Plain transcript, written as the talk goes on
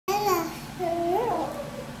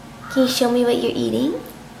Can you show me what you're eating?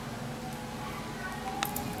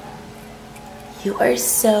 You are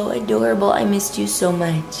so adorable. I missed you so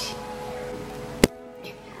much.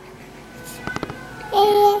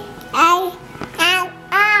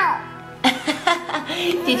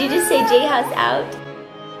 Did you just say J-House out?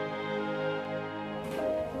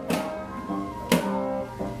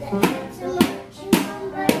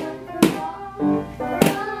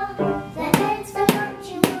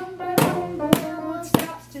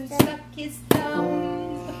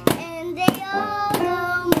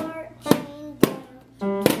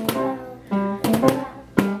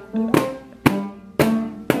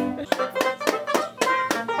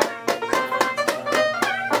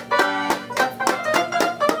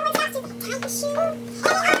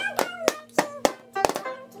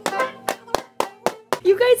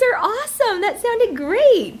 You guys are awesome. That sounded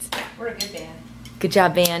great. We're a good band. Good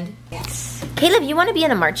job, band. Yes. Caleb, you want to be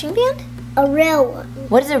in a marching band? A real one.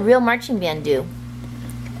 What does a real marching band do?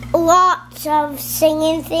 Lots of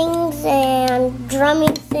singing things and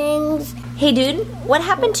drumming things. Hey, dude, what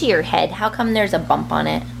happened to your head? How come there's a bump on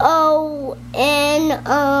it? Oh, and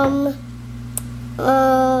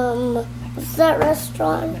what's that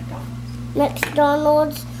restaurant?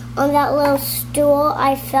 McDonald's. On that little stool,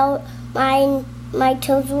 I felt my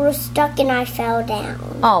toes were stuck and I fell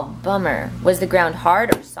down. Oh, bummer. Was the ground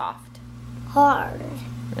hard or soft? Hard.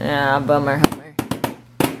 Ah, bummer, Homer.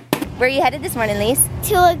 Where are you headed this morning, Lise?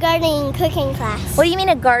 To a gardening cooking class. What do you mean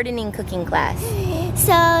a gardening cooking class?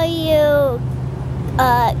 So you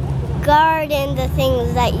garden the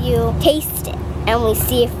things that you tasted, and we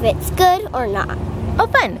see if it's good or not. Oh,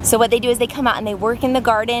 fun. So what they do is they come out and they work in the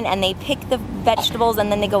garden and they pick the vegetables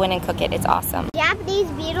and then they go in and cook it. It's awesome. Japanese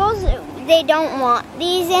beetles, they don't want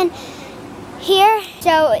these in here,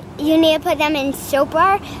 so you need to put them in soap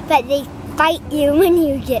bar, but they fight you when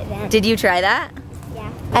you get them. Did you try that? Yeah.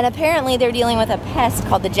 And apparently they're dealing with a pest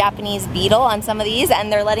called the Japanese beetle on some of these, and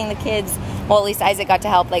they're letting the kids, well, at least Isaac got to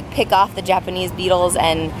help, like pick off the Japanese beetles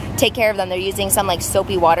and take care of them. They're using some like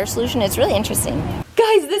soapy water solution. It's really interesting.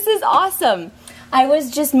 Guys, this is awesome. I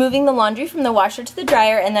was just moving the laundry from the washer to the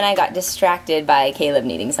dryer, and then I got distracted by Caleb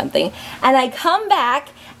needing something. And I come back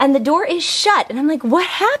and the door is shut, and I'm like, what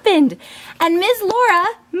happened? And Ms. Laura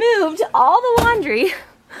moved all the laundry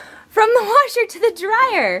from the washer to the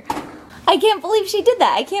dryer. I can't believe she did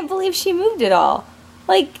that. I can't believe she moved it all.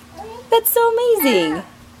 Like, that's so amazing.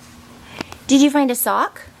 Did you find a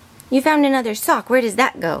sock? You found another sock. Where does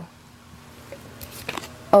that go?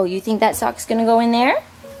 Oh, you think that sock's gonna go in there?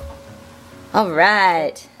 All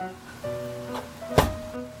right.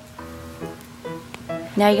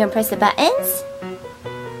 Now you're gonna press the buttons.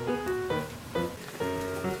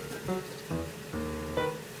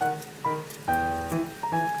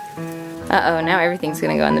 Uh-oh, now everything's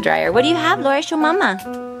gonna go in the dryer. What do you have, Laura? Show Mama.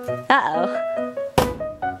 Uh-oh.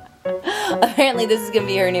 Apparently this is gonna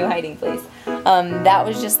be her new hiding place. That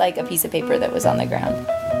was just like a piece of paper that was on the ground.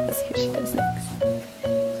 Let's see what she does next.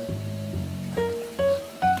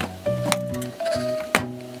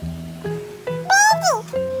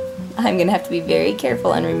 I'm gonna have to be very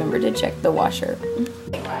careful and remember to check the washer.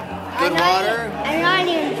 Good water? I'm not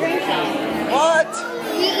even drinking. What?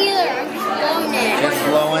 Me either. Blowing it. It's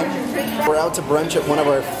blowing. We're out to brunch at one of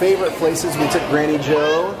our favorite places. We took Granny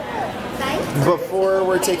Jo before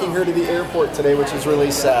we're taking her to the airport today, which is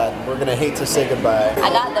really sad. We're gonna hate to say goodbye. I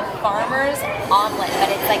got the farmer's omelet, but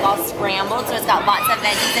it's like all scrambled, so it's got lots of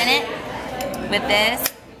veggies in it with this.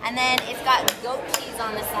 And then it's got goat cheese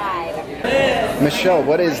on the side. Michelle,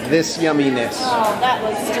 what is this yumminess? Oh, that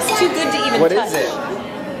was just too good to even What touch. is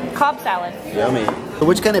it? Cobb salad. Yummy.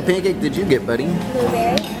 Which kind of pancake did you get, buddy?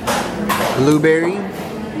 Blueberry. Blueberry?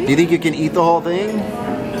 Do you think you can eat the whole thing?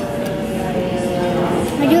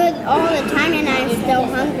 I do it all the time and I'm still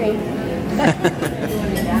hungry.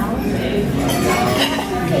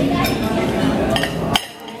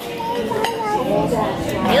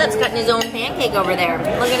 Caleb's cutting his own pancake over there.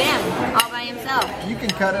 Look at him, all by himself. You can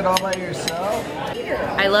cut it all by yourself.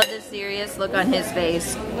 I love this serious look on his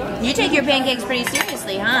face. You take your pancakes pretty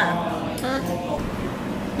seriously, huh?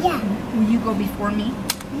 Yeah. Will you go before me?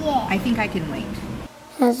 Yeah. I think I can wait.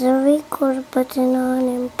 Has a record button on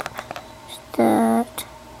and push that.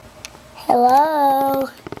 Hello.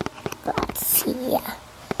 Let's see.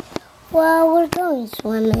 Well, we're going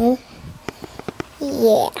swimming.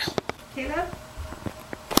 Yeah. Caleb?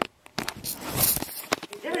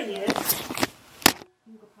 There he is.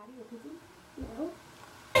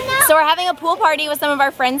 So we're having a pool party with some of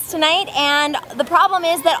our friends tonight, and the problem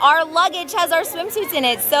is that our luggage has our swimsuits in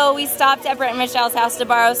it, so we stopped at Brett and Michelle's house to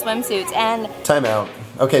borrow swimsuits. And Time out.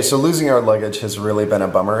 Okay, so losing our luggage has really been a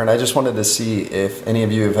bummer, and I just wanted to see if any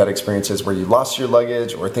of you have had experiences where you lost your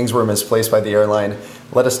luggage or things were misplaced by the airline.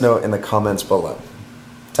 Let us know in the comments below.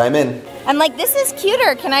 Time in. I'm like, this is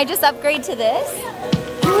cuter. Can I just upgrade to this?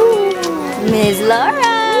 Ms. Laura!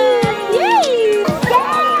 Yay!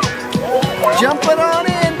 Jumping on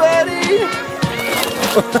in, buddy!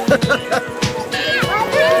 We're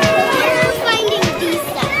finding these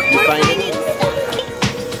stuff. We're finding stuff.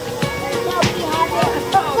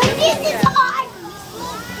 But this is hard.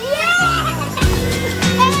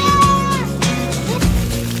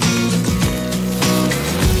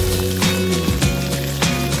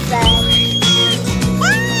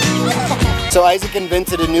 So Isaac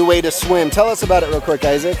invented a new way to swim. Tell us about it real quick,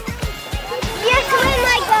 Isaac. You're swimming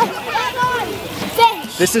like a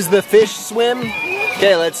fish. This is the fish swim?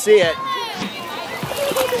 Okay, let's see it.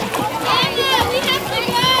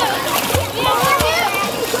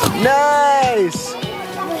 Nice!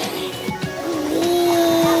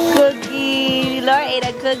 Cookie! Laura ate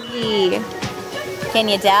a cookie. Can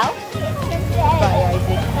you tell?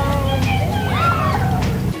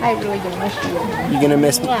 I really don't miss you. You gonna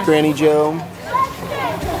miss Granny Joe?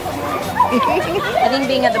 I think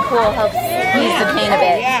being at the pool helps ease the pain a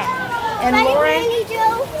bit. Yeah. And Lauren,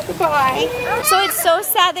 goodbye. So it's so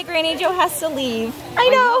sad that Granny Joe has to leave. I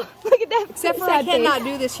know. Look at that. Except for I sad face. cannot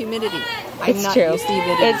do this humidity. I'm It's not true. used to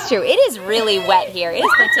humidity. It's true. It is really wet here. It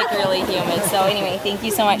is particularly humid. So anyway, thank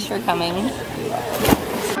you so much for coming.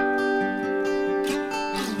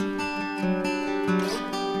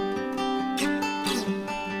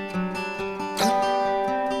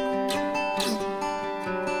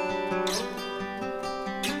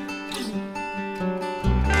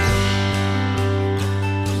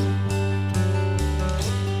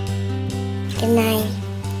 Good night.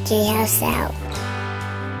 J-House out.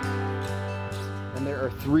 And there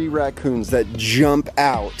are 3 raccoons that jump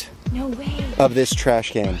out No way. of this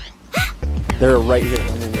trash can. They're right here.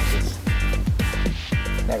 Let me look this.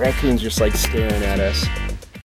 That raccoon's just like staring at us.